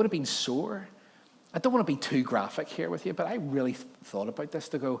you know, and it would have been sore. I don't want to be too graphic here with you, but I really thought about this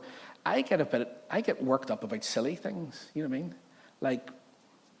to go, I get worked up about silly things, you know what I mean? Like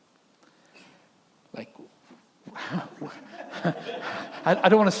I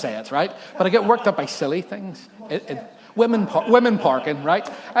don't want to say it, right? But I get worked up by silly things. Women parking, right?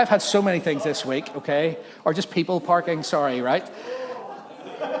 I've had so many things this week, okay? Or just people parking, sorry, right?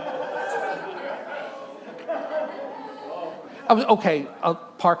 Okay, I'll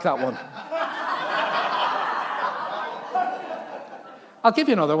park that one. I'll give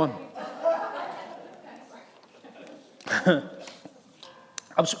you another one.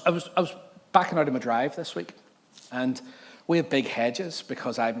 I was backing out of my drive this week, and we have big hedges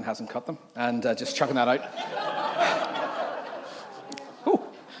because Ivan hasn't cut them, and just chucking that out. Ooh,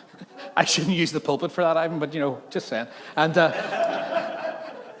 I shouldn't use the pulpit for that, Ivan, but just saying. And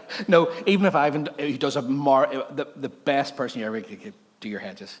no, even if Ivan, who does the best person you ever could do your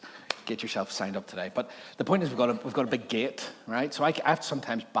hedges, get yourself signed up today. But the point is, we've got a big gate, right? So I have to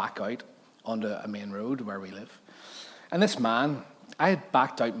sometimes back out onto a main road where we live. And this man, I had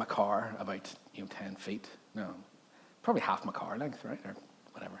backed out my car about 10 feet, no, probably half my car length, right, or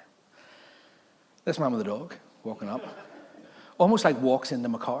whatever. This man with a dog walking up, almost like walks into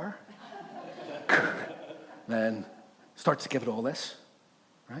my car, then starts to give it all this.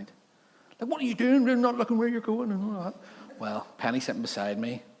 Right? Like, what are you doing? You're not looking where you're going and all that. Well, Penny sitting beside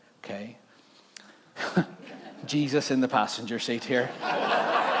me. Okay. Jesus in the passenger seat here.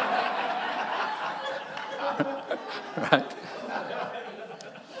 Right?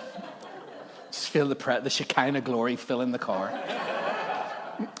 Just feel the Shekinah glory filling the car.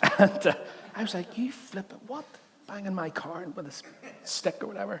 And I was like, you flip it. What? Banging my car with a stick or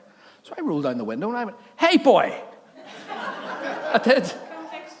whatever. So I rolled down the window and I went, hey, boy. I did.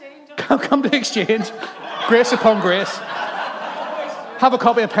 Come to Exchange. Grace upon grace. Have a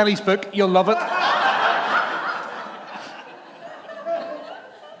copy of Penny's book. You'll love it.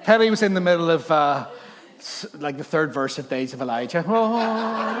 Penny was in the middle of like the third verse of Days of Elijah. Oh.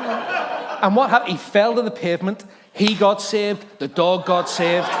 And what happened? He fell to the pavement. He got saved. The dog got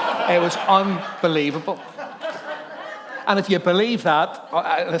saved. It was unbelievable. And if you believe that,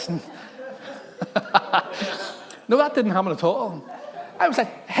 listen. No, that didn't happen at all. I was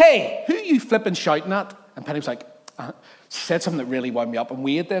like, hey, who are you flipping shouting at? And Penny was like, she said something that really wound me up. And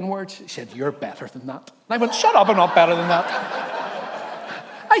we had then words. She said, you're better than that. And I went, shut up, I'm not better than that.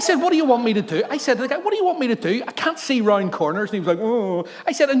 I said, what do you want me to do? I said to the guy, what do you want me to do? I can't see round corners. And he was like, oh.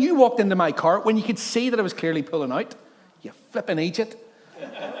 I said, and you walked into my car when you could see that I was clearly pulling out. You flipping idiot.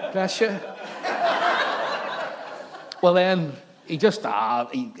 Bless you. Well, then he just,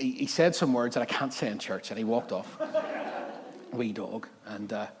 he said some words that I can't say in church, and he walked off. Wee dog. And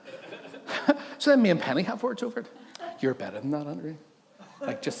so then me and Penny have words over it. You're better than that, Andrew.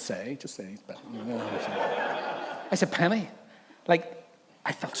 Like, just say he's better. I said, Penny, like,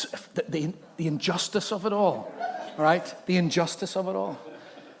 I felt the injustice of it all right? The injustice of it all.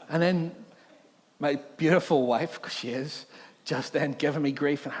 And then my beautiful wife, because she is, just then giving me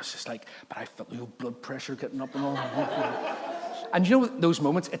grief, and I was just like, but I felt the blood pressure getting up and all. And you know those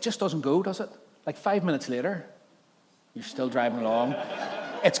moments, it just doesn't go, does it? Like 5 minutes later, you're still driving along.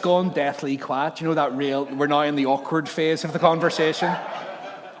 It's gone deathly quiet. You know that real, we're now in the awkward phase of the conversation,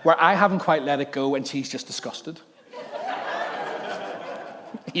 where I haven't quite let it go and she's just disgusted.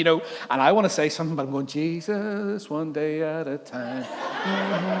 You know, and I want to say something, but I'm going, Jesus, one day at a time.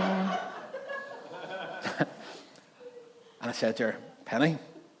 And I said to her, Penny,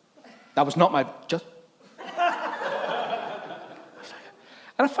 that was not my, just. And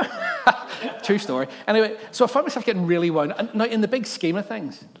I found, true story. Anyway, so I found myself getting really wound. And now, in the big scheme of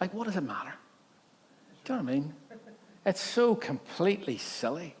things, like, what does it matter? Do you know what I mean? It's so completely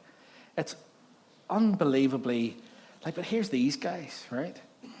silly. It's unbelievably, like, but here's these guys, right?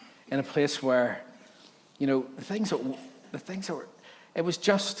 In a place where, you know, the things that were, it was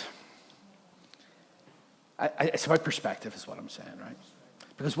just, it's about perspective is what I'm saying, right?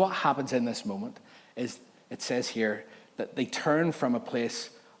 Because what happens in this moment is, it says here, that they turn from a place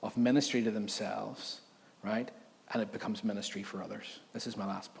of ministry to themselves, right? And it becomes ministry for others. This is my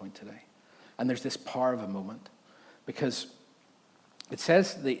last point today. And there's this power of a moment, because it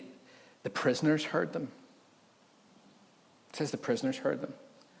says the prisoners heard them. It says the prisoners heard them.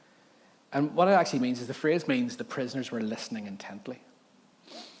 And what it actually means is the phrase means the prisoners were listening intently.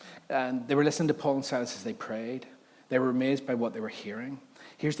 And they were listening to Paul and Silas as they prayed. They were amazed by what they were hearing.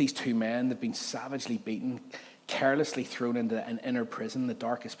 Here's these two men that have been savagely beaten, carelessly thrown into an inner prison, the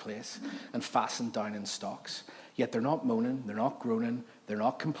darkest place, and fastened down in stocks. Yet they're not moaning, they're not groaning, they're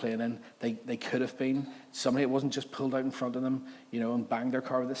not complaining. They could have been. Somebody, it wasn't just pulled out in front of them, you know, and banged their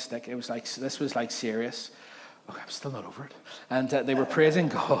car with a stick. It was like, this was like serious. Oh, I'm still not over it. And they were praising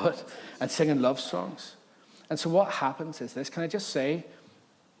God and singing love songs. And so what happens is this. Can I just say,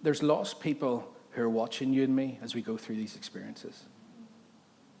 there's lost people who are watching you and me as we go through these experiences.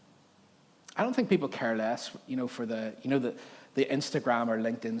 I don't think people care less, you know, for the Instagram or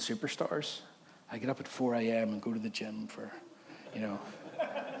LinkedIn superstars. I get up at 4 a.m. and go to the gym for, you know,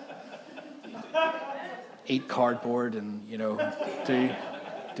 eat cardboard and, you know,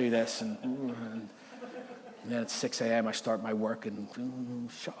 do this. And then at 6 a.m. I start my work and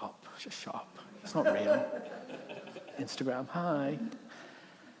shut up, just shut up. It's not real. Instagram, hi.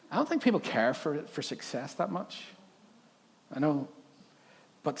 I don't think people care for success that much. I know.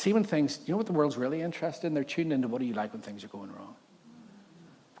 But see, when things, you know what the world's really interested in? They're tuned into what do you like when things are going wrong.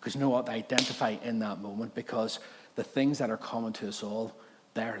 Because you know what? They identify in that moment, because the things that are common to us all,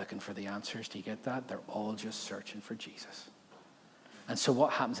 they're looking for the answers. Do you get that? They're all just searching for Jesus. And so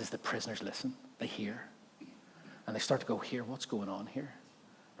what happens is the prisoners listen. They hear. And they start to go, here, what's going on here?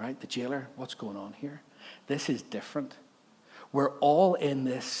 Right? The jailer, what's going on here? This is different. We're all in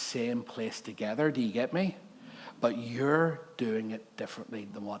this same place together. Do you get me? But you're doing it differently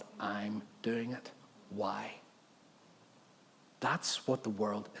than what I'm doing it. Why? That's what the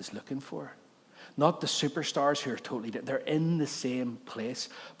world is looking for. Not the superstars who are totally different. They're in the same place,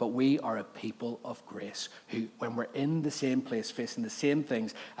 but we are a people of grace who, when we're in the same place, facing the same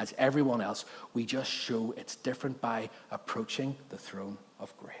things as everyone else, we just show it's different by approaching the throne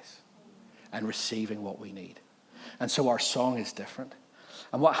of grace and receiving what we need. And so our song is different.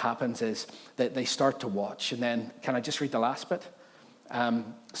 And what happens is that they start to watch. And then, can I just read the last bit?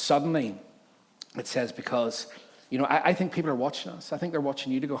 Suddenly, it says, because, you know, I think people are watching us. I think they're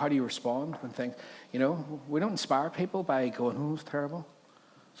watching you to go, how do you respond when things, you know, we don't inspire people by going, oh, it's terrible.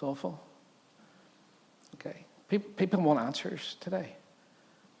 It's awful. Okay? People want answers today.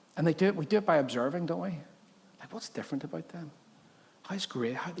 And we do it by observing, don't we? Like, what's different about them? How's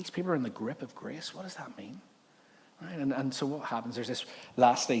great? How these people are in the grip of grace? What does that mean? Right? And so what happens? There's this,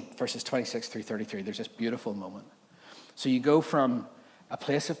 lastly, verses 26 through 33, there's this beautiful moment. So you go from a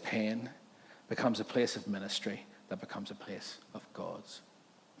place of pain, becomes a place of ministry, that becomes a place of God's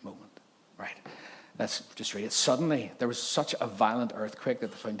moment. Right? Let's just read it. Suddenly, there was such a violent earthquake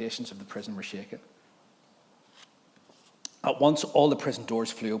that the foundations of the prison were shaken. At once, all the prison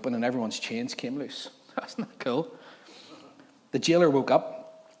doors flew open and everyone's chains came loose. Isn't that cool? The jailer woke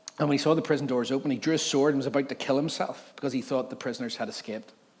up, and when he saw the prison doors open, he drew his sword and was about to kill himself because he thought the prisoners had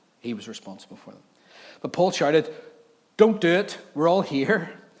escaped. He was responsible for them. But Paul shouted, "Don't do it. We're all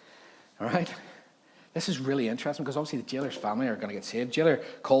here." All right? This is really interesting because obviously the jailer's family are going to get saved. The jailer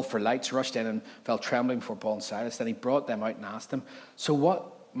called for lights, rushed in and fell trembling before Paul and Silas. Then he brought them out and asked them, "So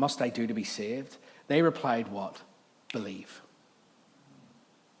what must I do to be saved?" They replied, what? Believe.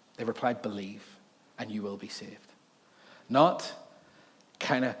 They replied, believe, and you will be saved. Not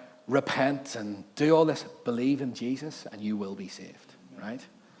kind of repent and do all this. Believe in Jesus and you will be saved, right?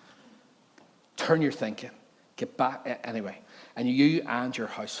 Turn your thinking. Get back, anyway. And you and your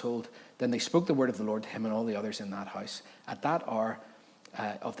household. Then they spoke the word of the Lord to him and all the others in that house. At that hour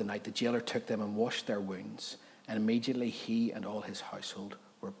of the night, the jailer took them and washed their wounds. And immediately he and all his household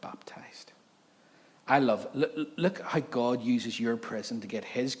were baptized. I love, look how God uses your prison to get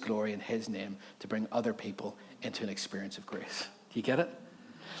his glory and his name to bring other people into an experience of grace. Do you get it?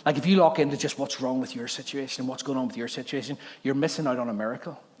 Like if you lock into just what's wrong with your situation and what's going on with your situation, you're missing out on a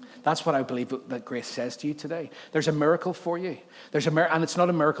miracle. That's what I believe that grace says to you today. There's a miracle for you. And it's not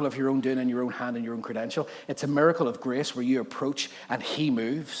a miracle of your own doing in your own hand and your own credential. It's a miracle of grace where you approach and he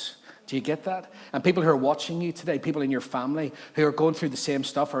moves. Do you get that? And people who are watching you today, people in your family who are going through the same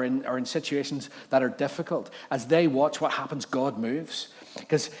stuff or in situations that are difficult, as they watch what happens, God moves.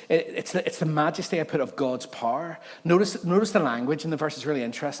 Because it's the majesty I put of God's power. Notice the language in the verse is really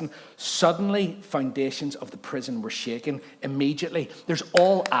interesting. Suddenly, foundations of the prison were shaken immediately. There's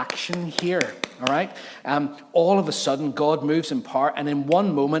all action here, all right? All of a sudden, God moves in power, and in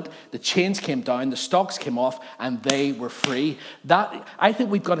one moment, the chains came down, the stocks came off, and they were free. I think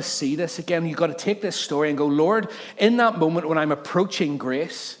we've got to see this again. You've got to take this story and go, Lord, in that moment when I'm approaching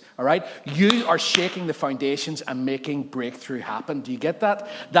grace, all right, you are shaking the foundations and making breakthrough happen. Do you get that?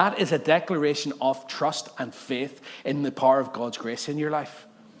 That is a declaration of trust and faith in the power of God's grace in your life.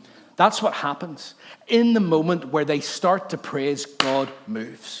 That's what happens. In the moment where they start to praise, God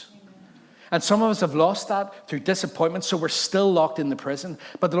moves. And some of us have lost that through disappointment, so we're still locked in the prison.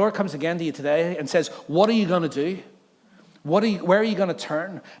 But the Lord comes again to you today and says, what are you going to do? Where are you going to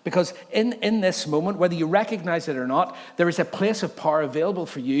turn? Because in this moment, whether you recognize it or not, there is a place of power available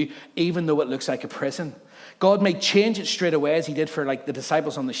for you, even though it looks like a prison. God may change it straight away, as he did for like the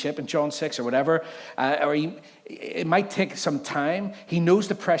disciples on the ship in John 6 or whatever. It might take some time. He knows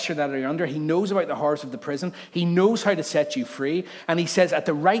the pressure that you're under. He knows about the horrors of the prison. He knows how to set you free. And he says, at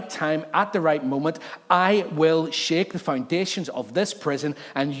the right time, at the right moment, I will shake the foundations of this prison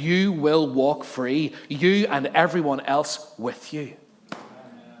and you will walk free. You and everyone else with you. Amen.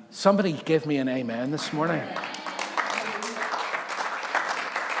 Somebody give me an amen this morning.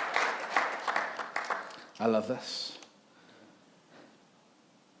 I love this.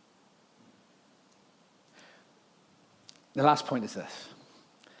 The last point is this.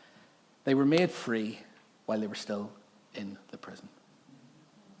 They were made free while they were still in the prison.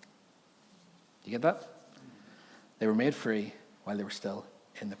 Do you get that? They were made free while they were still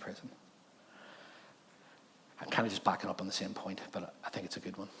in the prison. I'm kind of just backing up on the same point, but I think it's a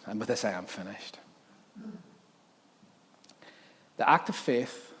good one. And with this, I am finished. The act of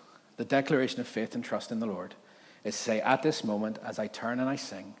faith, the declaration of faith and trust in the Lord, is to say, at this moment, as I turn and I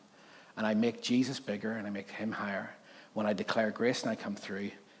sing, and I make Jesus bigger and I make him higher, when I declare grace and I come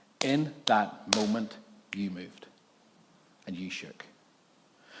through, in that moment, you moved and you shook.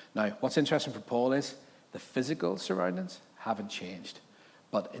 Now, what's interesting for Paul is the physical surroundings haven't changed,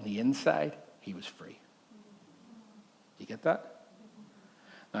 but in the inside, he was free. Do you get that?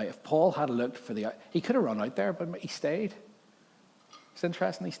 Now, if Paul had looked for he could have run out there, but he stayed. It's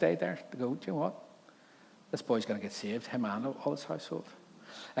interesting he stayed there to go, do you know what? This boy's going to get saved, him and all his household.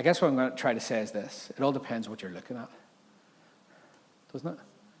 I guess what I'm going to try to say is this. It all depends what you're looking at. Doesn't it?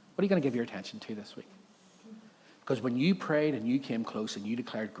 What are you going to give your attention to this week? Because when you prayed and you came close and you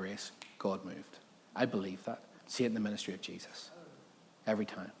declared grace, God moved. I believe that. See it in the ministry of Jesus. Every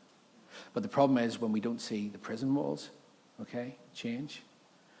time. But the problem is when we don't see the prison walls, change,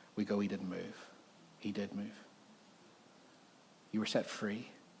 we go, he didn't move. He did move. You were set free.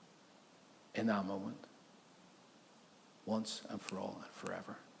 in that moment, once and for all and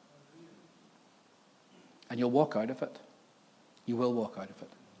forever. And you'll walk out of it. You will walk out of it.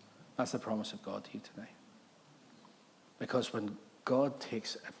 That's the promise of God to you today. Because when God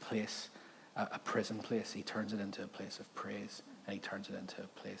takes a place, a prison place, he turns it into a place of praise, and he turns it into a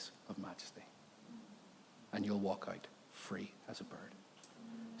place of majesty. And you'll walk out free as a bird.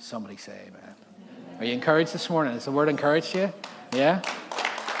 Somebody say amen. Are you encouraged this morning? Has the word encouraged you? Yeah?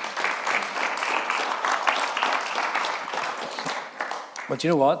 But you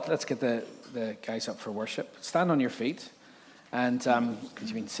know what? Let's get the guys up for worship. Stand on your feet. And because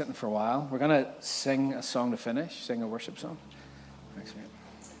you've been sitting for a while, we're going to sing a song to finish, sing a worship song. Thanks, mate.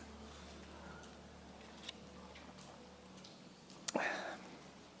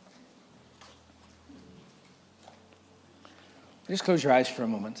 Just close your eyes for a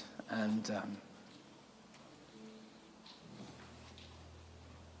moment, and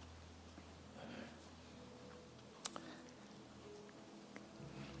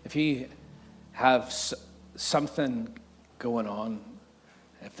if you have something going on,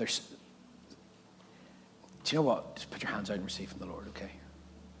 if there's, do you know what? Just put your hands out and receive from the Lord, okay?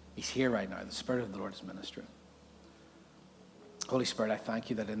 He's here right now. The Spirit of the Lord is ministering. Holy Spirit, I thank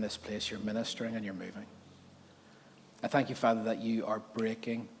you that in this place you're ministering and you're moving. I thank you, Father, that you are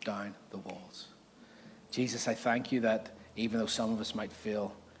breaking down the walls. Jesus, I thank you that even though some of us might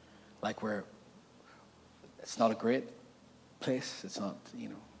feel like it's not a great place, it's not,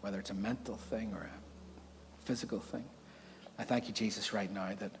 whether it's a mental thing or a physical thing, I thank you, Jesus, right now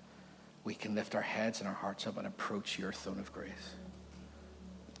that we can lift our heads and our hearts up and approach your throne of grace.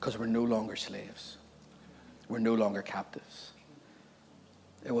 Because we're no longer slaves. We're no longer captives.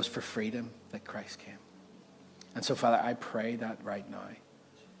 It was for freedom that Christ came. And so, Father, I pray that right now.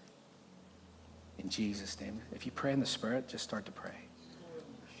 In Jesus' name. If you pray in the Spirit, just start to pray.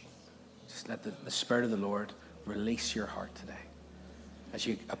 Just let the Spirit of the Lord release your heart today as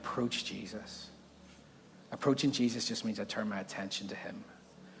you approach Jesus. Approaching Jesus just means I turn my attention to him.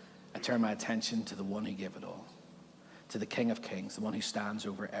 I turn my attention to the one who gave it all, to the King of Kings, the one who stands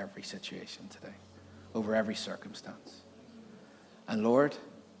over every situation today, over every circumstance. And Lord,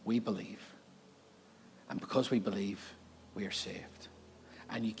 we believe. And because we believe, we are saved.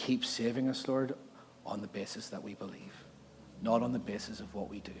 And you keep saving us, Lord, on the basis that we believe, not on the basis of what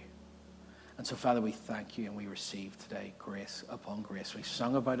we do. And so, Father, we thank you and we receive today grace upon grace. We've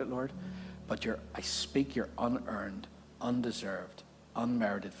sung about it, Lord, but I speak your unearned, undeserved,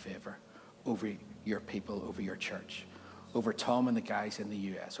 unmerited favor over your people, over your church, over Tom and the guys in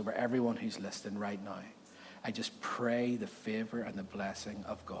the US, over everyone who's listening right now. I just pray the favor and the blessing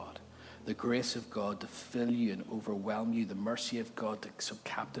of God, the grace of God to fill you and overwhelm you, the mercy of God to so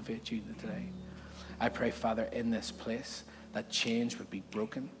captivate you today. I pray, Father, in this place, that chains would be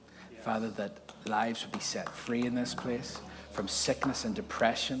broken. Father, that lives would be set free in this place from sickness and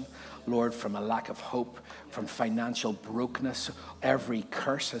depression. Lord, from a lack of hope, from financial brokenness. Every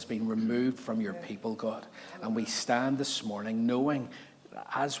curse has been removed from your people, God. And we stand this morning knowing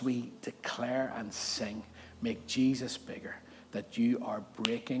as we declare and sing, make Jesus bigger, that you are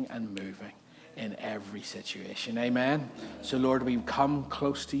breaking and moving in every situation. Amen. So, Lord, we come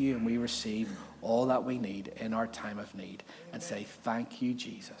close to you and we receive all that we need in our time of need and say, thank you,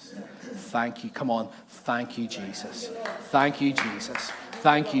 Jesus. Thank you. Come on. Thank you, Jesus. Thank you, Jesus.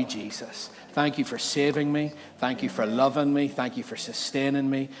 Thank you, Jesus. Thank you for saving me. Thank you for loving me. Thank you for sustaining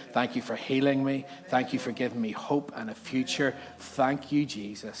me. Thank you for healing me. Thank you for giving me hope and a future. Thank you,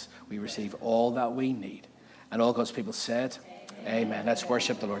 Jesus. We receive all that we need. And all God's people said, amen. Let's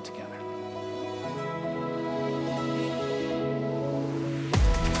worship the Lord together.